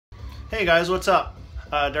Hey guys, what's up?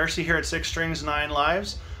 Darcy here at 6 Strings 9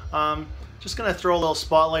 Lives. Just gonna throw a little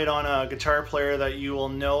spotlight on a guitar player that you will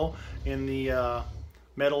know in the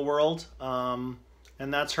metal world, and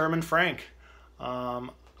that's Herman Frank. I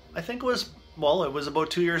think it was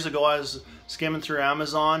about 2 years ago. I was skimming through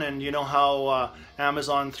Amazon, and you know how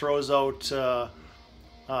Amazon throws out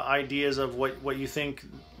ideas of what you think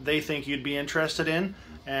they think you'd be interested in,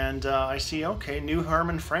 and I see, okay, new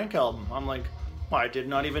Herman Frank album. I'm like, well, I did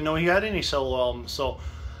not even know he had any solo albums. So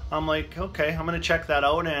I'm like, okay, I'm gonna check that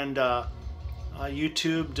out, and I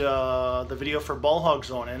YouTubed the video for Ball Hog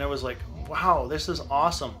Zone, and it was like, wow, this is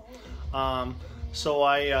awesome. So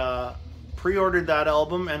I pre-ordered that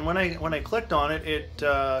album, and when I clicked on it,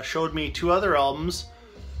 it showed me 2 other albums,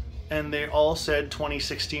 and they all said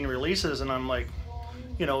 2016 releases, and I'm like,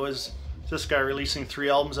 you know, is this guy releasing 3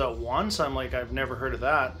 albums at once? I'm like, I've never heard of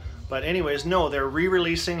that. But anyways, no, they're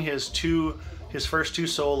re-releasing his first 2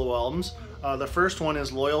 solo albums. The first one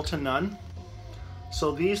is Loyal to None.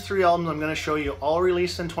 So these 3 albums I'm going to show you, all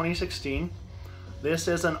released in 2016. This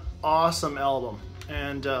is an awesome album,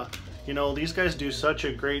 and you know, these guys do such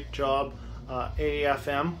a great job.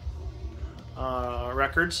 AFM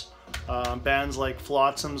records, bands like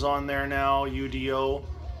Flotsam's on there now, UDO.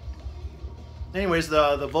 Anyways,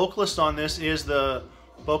 the vocalist on this is the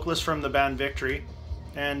vocalist from the band Victory,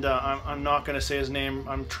 and I'm not going to say his name.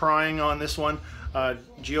 I'm trying on this one.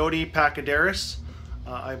 Giodi Pakadaris.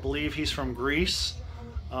 I believe he's from Greece.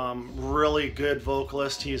 Really good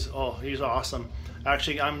vocalist. He's awesome.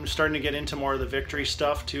 Actually, I'm starting to get into more of the Victory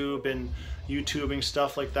stuff too. Been YouTubing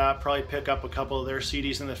stuff like that. Probably pick up a couple of their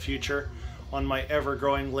CDs in the future on my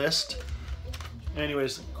ever-growing list.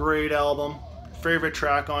 Anyways, great album. Favorite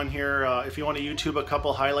track on here. If you want to YouTube a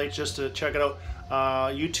couple highlights just to check it out,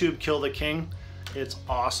 YouTube Kill the King. It's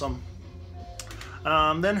awesome.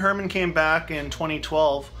 Then Herman came back in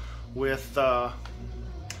 2012 with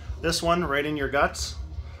this one, Right in Your Guts.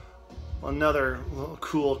 Another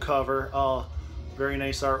cool cover. Very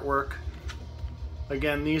nice artwork.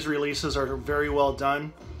 Again, these releases are very well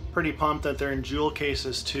done. Pretty pumped that they're in jewel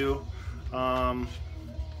cases too.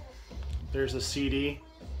 There's a CD.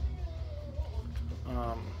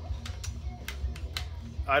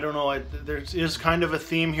 I don't know, there is kind of a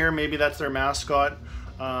theme here. Maybe that's their mascot.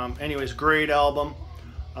 Anyways, great album.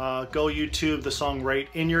 Go YouTube the song Right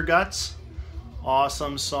in Your Guts.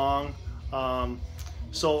 Awesome song.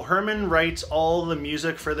 So Herman writes all the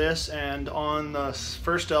music for this, and on the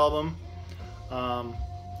first album,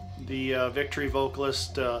 the Victory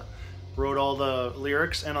vocalist wrote all the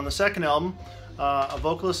lyrics, and on the second album, a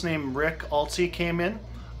vocalist named Rick Altsey came in.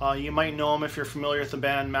 You might know him if you're familiar with the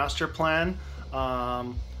band Master Plan.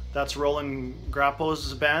 That's Roland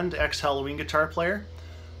Grappo's band, ex-Halloween guitar player.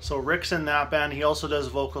 So Rick's in that band. He also does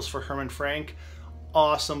vocals for Herman Frank.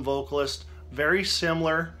 Awesome vocalist. Very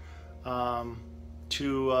similar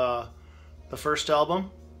to the first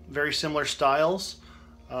album. Very similar styles.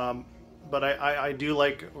 But I do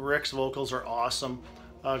like Rick's vocals are awesome.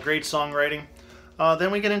 Great songwriting.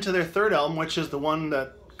 Then we get into their third album, which is the one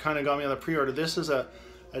that kind of got me on the pre-order. This is a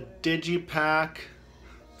digipack.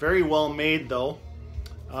 Very well made though.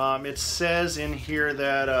 It says in here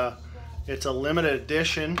that it's a limited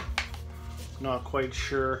edition. Not quite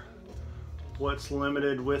sure what's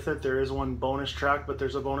limited with it. There is one bonus track, but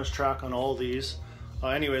there's a bonus track on all these.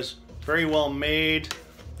 Anyways, very well made.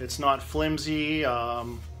 It's not flimsy.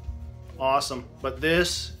 Awesome. But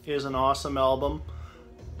this is an awesome album.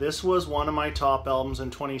 This was one of my top albums in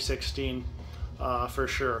 2016 for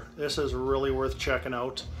sure. This is really worth checking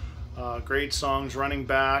out. Great songs. Running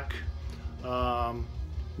Back,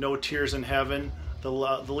 No Tears in Heaven, the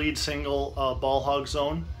lead single, Ball Hog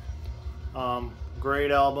Zone.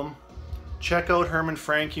 Great album. Check out Herman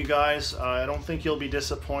Frank, you guys. I don't think you'll be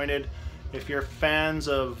disappointed. If you're fans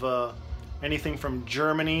of anything from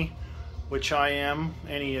Germany, which I am,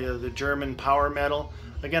 any of the German power metal.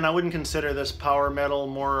 Again, I wouldn't consider this power metal,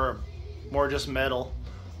 more just metal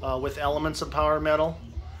with elements of power metal.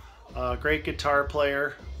 Great guitar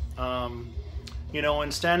player. You know,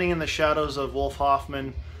 and standing in the shadows of Wolf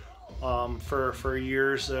Hoffman for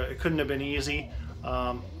years, it couldn't have been easy.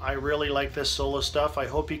 I really like this solo stuff. I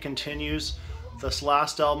hope he continues. This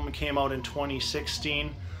last album came out in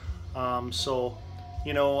 2016, so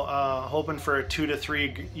you know, hoping for a 2 to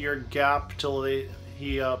 3 year gap till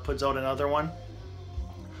he puts out another one.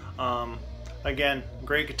 Again,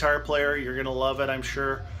 great guitar player. You're gonna love it, I'm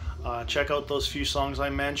sure. Check out those few songs I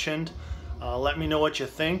mentioned. Let me know what you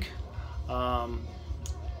think.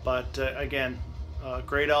 Again,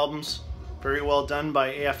 great albums, very well done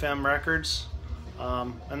by AFM Records.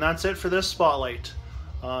 And that's it for this spotlight.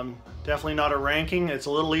 Definitely not a ranking. It's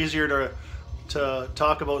a little easier to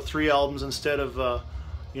talk about 3 albums instead of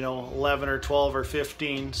 11 or 12 or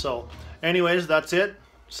 15. So anyways, that's it.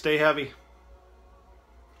 Stay heavy.